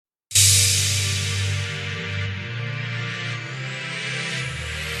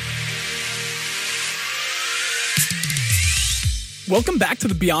Welcome back to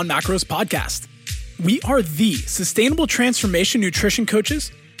the Beyond Macros podcast. We are the sustainable transformation nutrition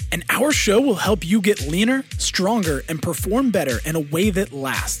coaches, and our show will help you get leaner, stronger, and perform better in a way that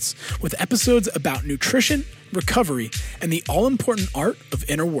lasts, with episodes about nutrition, recovery, and the all-important art of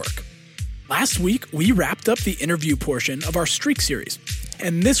inner work. Last week, we wrapped up the interview portion of our Streak series,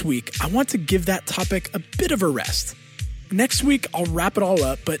 and this week, I want to give that topic a bit of a rest. Next week, I'll wrap it all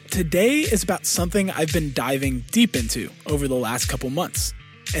up, but today is about something I've been diving deep into over the last couple months.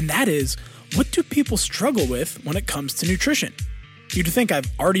 And that is, what do people struggle with when it comes to nutrition? You'd think I've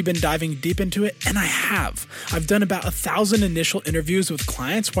already been diving deep into it, and I have. I've done about 1,000 initial interviews with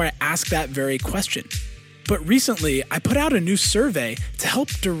clients where I ask that very question. But recently, I put out a new survey to help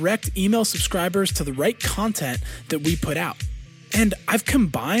direct email subscribers to the right content that we put out. And I've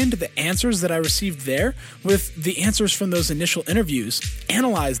combined the answers that I received there with the answers from those initial interviews,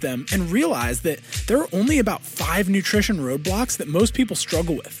 analyzed them, and realized that there are only about 5 nutrition roadblocks that most people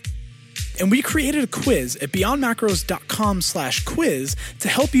struggle with. And we created a quiz at beyondmacros.com/quiz to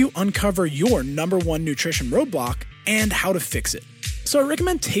help you uncover your number one nutrition roadblock and how to fix it. So I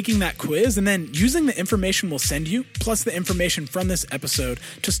recommend taking that quiz and then using the information we'll send you, plus the information from this episode,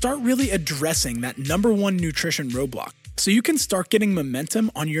 to start really addressing that number one nutrition roadblock, so you can start getting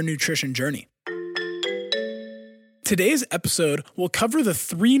momentum on your nutrition journey. Today's episode will cover the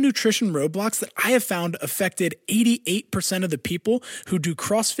 3 nutrition roadblocks that I have found affected 88% of the people who do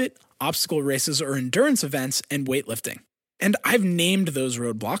CrossFit, obstacle races, or endurance events and weightlifting. And I've named those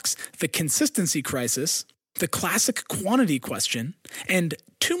roadblocks the consistency crisis, the classic quantity question, and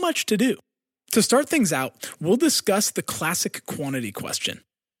too much to do. To start things out, we'll discuss the classic quantity question.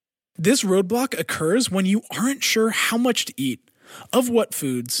 This roadblock occurs when you aren't sure how much to eat, of what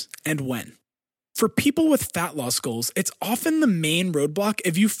foods, and when. For people with fat loss goals, it's often the main roadblock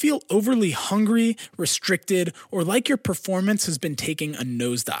if you feel overly hungry, restricted, or like your performance has been taking a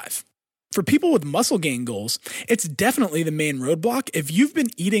nosedive. For people with muscle gain goals, it's definitely the main roadblock if you've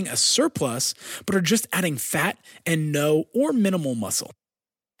been eating a surplus but are just adding fat and no or minimal muscle.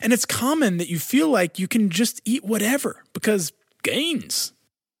 And it's common that you feel like you can just eat whatever because gains.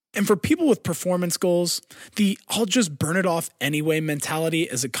 And for people with performance goals, the I'll just burn it off anyway mentality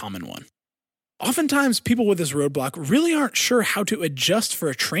is a common one. Oftentimes, people with this roadblock really aren't sure how to adjust for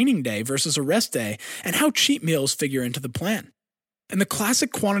a training day versus a rest day and how cheat meals figure into the plan. And the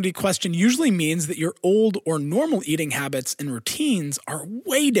classic quantity question usually means that your old or normal eating habits and routines are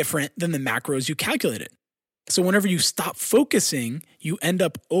way different than the macros you calculated. So whenever you stop focusing, you end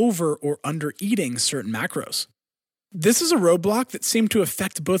up over or under eating certain macros. This is a roadblock that seemed to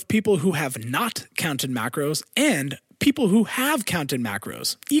affect both people who have not counted macros and people who have counted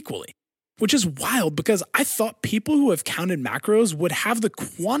macros equally, which is wild because I thought people who have counted macros would have the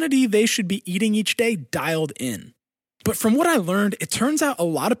quantity they should be eating each day dialed in. But from what I learned, it turns out a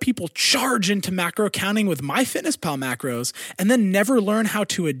lot of people charge into macro counting with MyFitnessPal macros and then never learn how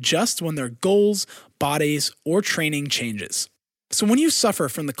to adjust when their goals, bodies, or training changes. So when you suffer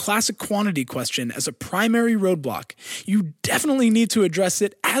from the classic quantity question as a primary roadblock, you definitely need to address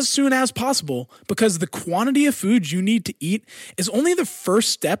it as soon as possible because the quantity of food you need to eat is only the first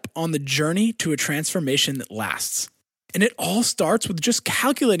step on the journey to a transformation that lasts. And it all starts with just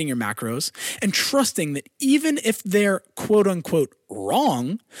calculating your macros and trusting that even if they're quote-unquote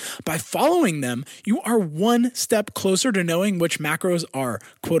wrong, by following them, you are one step closer to knowing which macros are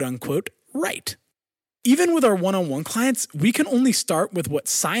quote-unquote right. Even with our one-on-one clients, we can only start with what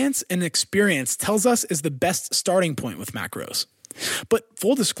science and experience tells us is the best starting point with macros. But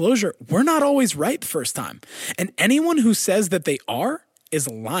full disclosure, we're not always right the first time, and anyone who says that they are is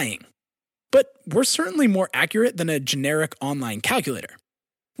lying. But we're certainly more accurate than a generic online calculator.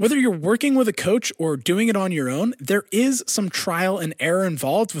 Whether you're working with a coach or doing it on your own, there is some trial and error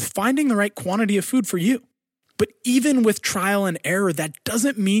involved with finding the right quantity of food for you. But even with trial and error, that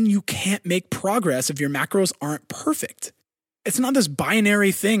doesn't mean you can't make progress if your macros aren't perfect. It's not this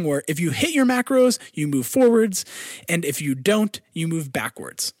binary thing where if you hit your macros, you move forwards, and if you don't, you move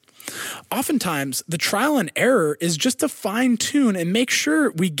backwards. Oftentimes, the trial and error is just to fine-tune and make sure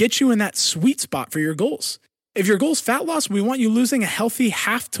we get you in that sweet spot for your goals. If your goal is fat loss, we want you losing a healthy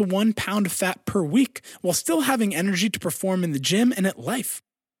 0.5 to 1 pound of fat per week while still having energy to perform in the gym and at life.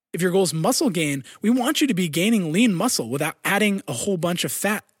 If your goal is muscle gain, we want you to be gaining lean muscle without adding a whole bunch of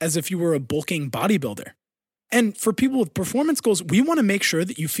fat as if you were a bulking bodybuilder. And for people with performance goals, we want to make sure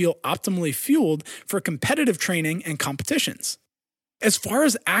that you feel optimally fueled for competitive training and competitions. As far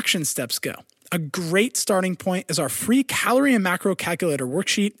as action steps go, a great starting point is our free calorie and macro calculator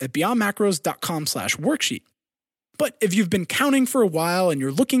worksheet at beyondmacros.com/worksheet. But if you've been counting for a while and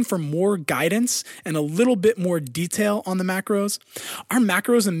you're looking for more guidance and a little bit more detail on the macros, our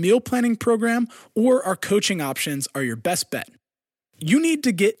macros and meal planning program or our coaching options are your best bet. You need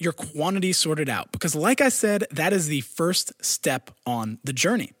to get your quantity sorted out because, like I said, that is the first step on the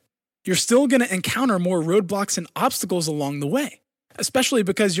journey. You're still going to encounter more roadblocks and obstacles along the way, especially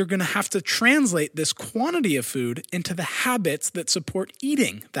because you're going to have to translate this quantity of food into the habits that support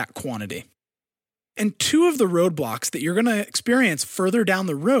eating that quantity. And two of the roadblocks that you're going to experience further down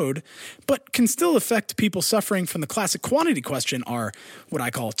the road, but can still affect people suffering from the classic quantity question, are what I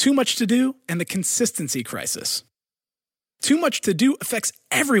call too much to do and the consistency crisis. Too much to do affects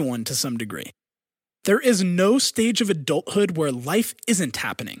everyone to some degree. There is no stage of adulthood where life isn't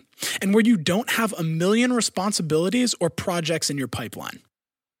happening and where you don't have a million responsibilities or projects in your pipeline.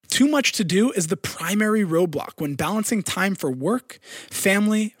 Too much to do is the primary roadblock when balancing time for work,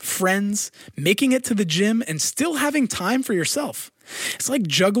 family, friends, making it to the gym, and still having time for yourself. It's like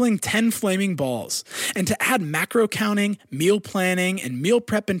juggling 10 flaming balls, and to add macro counting, meal planning, and meal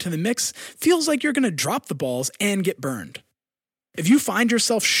prep into the mix feels like you're going to drop the balls and get burned. If you find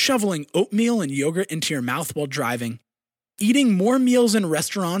yourself shoveling oatmeal and yogurt into your mouth while driving, eating more meals in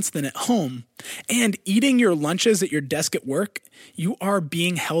restaurants than at home, and eating your lunches at your desk at work, you are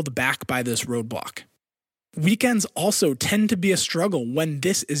being held back by this roadblock. Weekends also tend to be a struggle when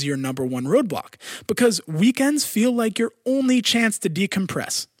this is your number one roadblock, because weekends feel like your only chance to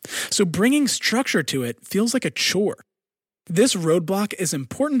decompress. So bringing structure to it feels like a chore. This roadblock is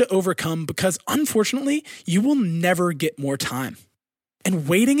important to overcome because, unfortunately, you will never get more time. And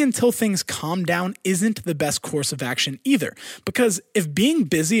waiting until things calm down isn't the best course of action either, because if being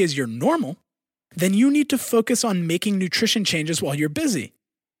busy is your normal, then you need to focus on making nutrition changes while you're busy.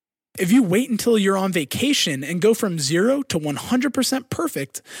 If you wait until you're on vacation and go from 0 to 100%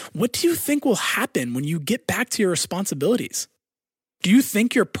 perfect, what do you think will happen when you get back to your responsibilities? Do you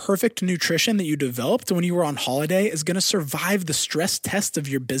think your perfect nutrition that you developed when you were on holiday is going to survive the stress test of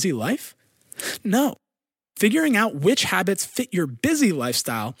your busy life? No. Figuring out which habits fit your busy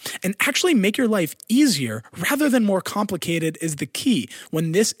lifestyle and actually make your life easier rather than more complicated is the key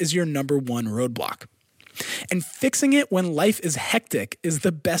when this is your number one roadblock. And fixing it when life is hectic is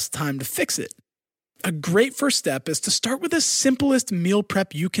the best time to fix it. A great first step is to start with the simplest meal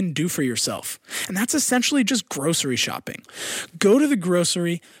prep you can do for yourself, and that's essentially just grocery shopping. Go to the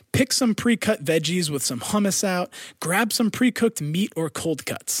grocery, pick some pre-cut veggies with some hummus out, grab some pre-cooked meat or cold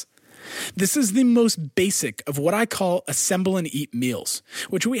cuts. This is the most basic of what I call assemble and eat meals,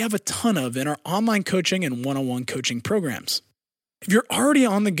 which we have a ton of in our online coaching and one-on-one coaching programs. If you're already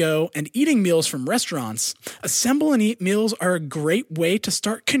on the go and eating meals from restaurants, assemble and eat meals are a great way to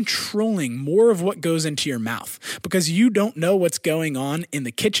start controlling more of what goes into your mouth because you don't know what's going on in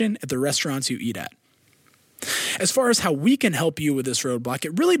the kitchen at the restaurants you eat at. As far as how we can help you with this roadblock,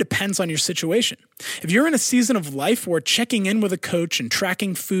 it really depends on your situation. If you're in a season of life where checking in with a coach and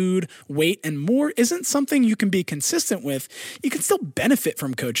tracking food, weight, and more isn't something you can be consistent with, you can still benefit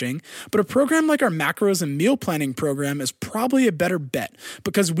from coaching, but a program like our macros and meal planning program is probably a better bet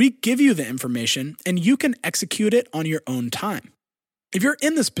because we give you the information and you can execute it on your own time. If you're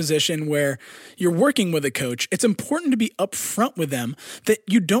in this position where you're working with a coach, it's important to be upfront with them that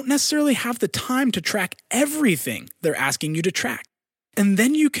you don't necessarily have the time to track everything they're asking you to track. And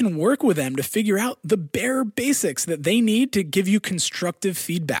then you can work with them to figure out the bare basics that they need to give you constructive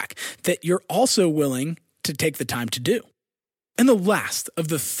feedback that you're also willing to take the time to do. And the last of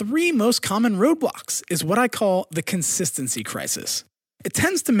the 3 most common roadblocks is what I call the consistency crisis. It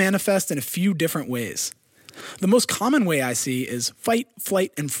tends to manifest in a few different ways. The most common way I see is fight,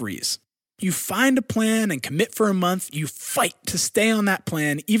 flight, and freeze. You find a plan and commit for a month, you fight to stay on that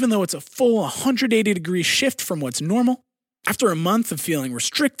plan even though it's a full 180-degree shift from what's normal. After a month of feeling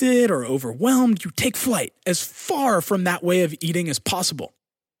restricted or overwhelmed, you take flight as far from that way of eating as possible.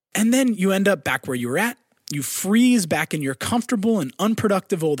 And then you end up back where you were at. You freeze back in your comfortable and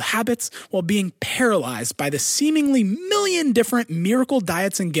unproductive old habits while being paralyzed by the seemingly million different miracle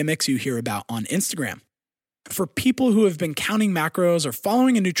diets and gimmicks you hear about on Instagram. For people who have been counting macros or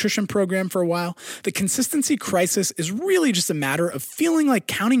following a nutrition program for a while, the consistency crisis is really just a matter of feeling like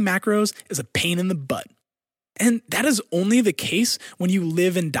counting macros is a pain in the butt. And that is only the case when you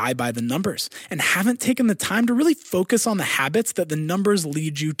live and die by the numbers and haven't taken the time to really focus on the habits that the numbers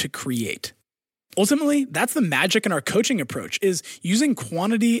lead you to create. Ultimately, that's the magic in our coaching approach, is using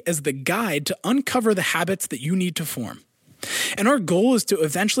quantity as the guide to uncover the habits that you need to form. And our goal is to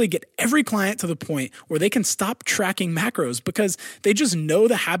eventually get every client to the point where they can stop tracking macros because they just know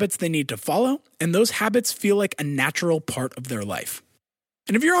the habits they need to follow, and those habits feel like a natural part of their life.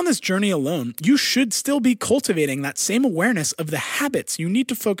 And if you're on this journey alone, you should still be cultivating that same awareness of the habits you need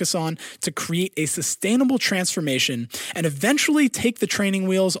to focus on to create a sustainable transformation and eventually take the training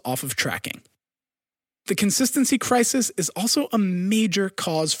wheels off of tracking. The consistency crisis is also a major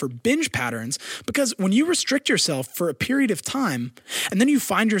cause for binge patterns because when you restrict yourself for a period of time and then you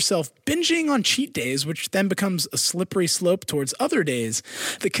find yourself binging on cheat days, which then becomes a slippery slope towards other days,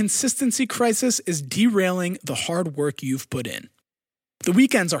 the consistency crisis is derailing the hard work you've put in. The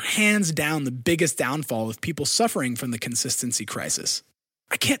weekends are hands down the biggest downfall of people suffering from the consistency crisis.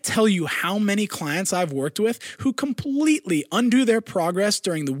 I can't tell you how many clients I've worked with who completely undo their progress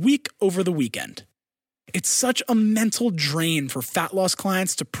during the week over the weekend. It's such a mental drain for fat loss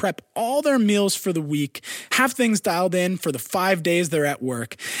clients to prep all their meals for the week, have things dialed in for the 5 days they're at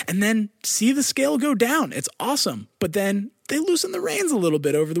work, and then see the scale go down. It's awesome. But then they loosen the reins a little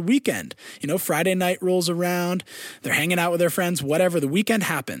bit over the weekend. Friday night rolls around, they're hanging out with their friends, whatever, the weekend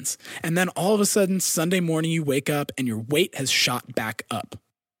happens. And then all of a sudden, Sunday morning you wake up and your weight has shot back up.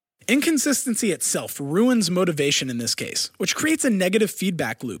 Inconsistency itself ruins motivation in this case, which creates a negative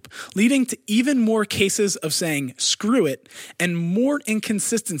feedback loop, leading to even more cases of saying, screw it, and more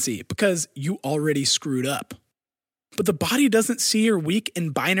inconsistency because you already screwed up. But the body doesn't see your week in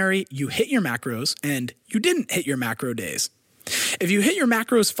binary, you hit your macros and you didn't hit your macro days. If you hit your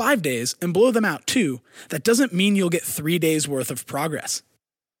macros 5 days and blow them out 2, that doesn't mean you'll get 3 days worth of progress.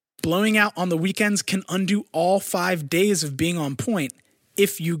 Blowing out on the weekends can undo all 5 days of being on point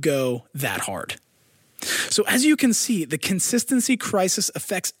if you go that hard. So as you can see, the consistency crisis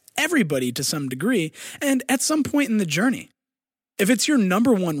affects everybody to some degree and at some point in the journey. If it's your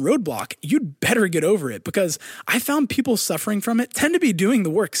number one roadblock, you'd better get over it because I found people suffering from it tend to be doing the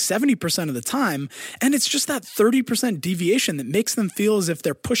work 70% of the time, and it's just that 30% deviation that makes them feel as if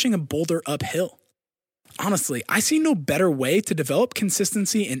they're pushing a boulder uphill. Honestly, I see no better way to develop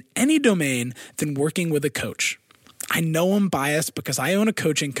consistency in any domain than working with a coach. I know I'm biased because I own a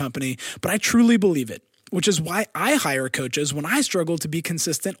coaching company, but I truly believe it, which is why I hire coaches when I struggle to be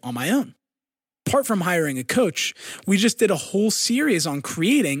consistent on my own. Apart from hiring a coach, we just did a whole series on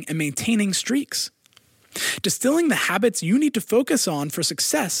creating and maintaining streaks. Distilling the habits you need to focus on for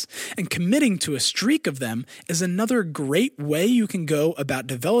success and committing to a streak of them is another great way you can go about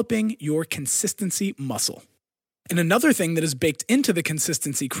developing your consistency muscle. And another thing that is baked into the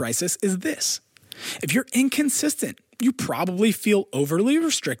consistency crisis is this. If you're inconsistent, you probably feel overly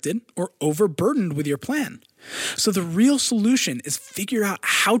restricted or overburdened with your plan. So the real solution is figure out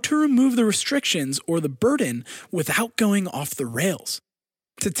how to remove the restrictions or the burden without going off the rails.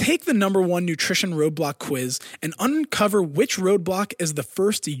 To take the number 1 nutrition roadblock quiz and uncover which roadblock is the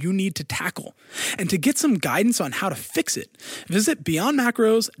first you need to tackle, and to get some guidance on how to fix it, visit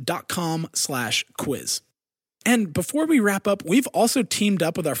beyondmacros.com/quiz. And before we wrap up, we've also teamed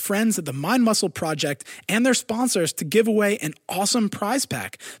up with our friends at the Mind Muscle Project and their sponsors to give away an awesome prize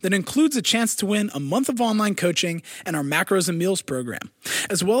pack that includes a chance to win a month of online coaching and our Macros and Meals program,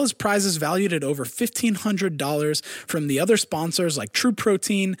 as well as prizes valued at over $1,500 from the other sponsors like True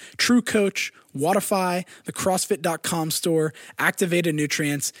Protein, True Coach, Watify, the CrossFit.com store, Activated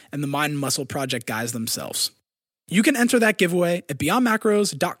Nutrients, and the Mind Muscle Project guys themselves. You can enter that giveaway at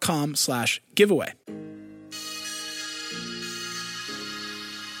beyondmacros.com/giveaway.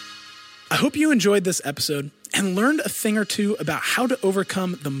 I hope you enjoyed this episode and learned a thing or two about how to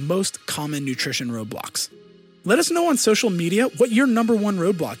overcome the most common nutrition roadblocks. Let us know on social media what your number 1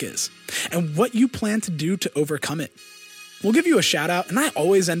 roadblock is and what you plan to do to overcome it. We'll give you a shout out, and I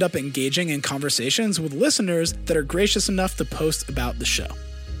always end up engaging in conversations with listeners that are gracious enough to post about the show.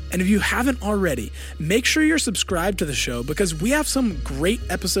 And if you haven't already, make sure you're subscribed to the show because we have some great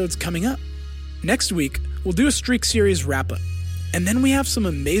episodes coming up. Next week, we'll do a Streak Series wrap-up. And then we have some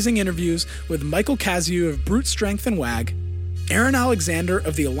amazing interviews with Michael Kaziu of Brute Strength and WAG, Aaron Alexander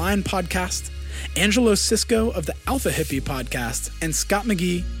of the Align podcast, Angelo Cisco of the Alpha Hippie podcast, and Scott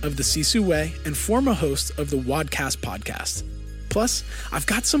McGee of the Sisu Way and former host of the Wadcast podcast. Plus, I've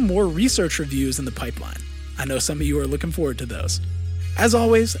got some more research reviews in the pipeline. I know some of you are looking forward to those. As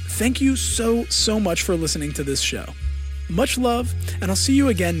always, thank you so much for listening to this show. Much love, and I'll see you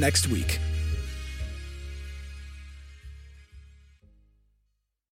again next week.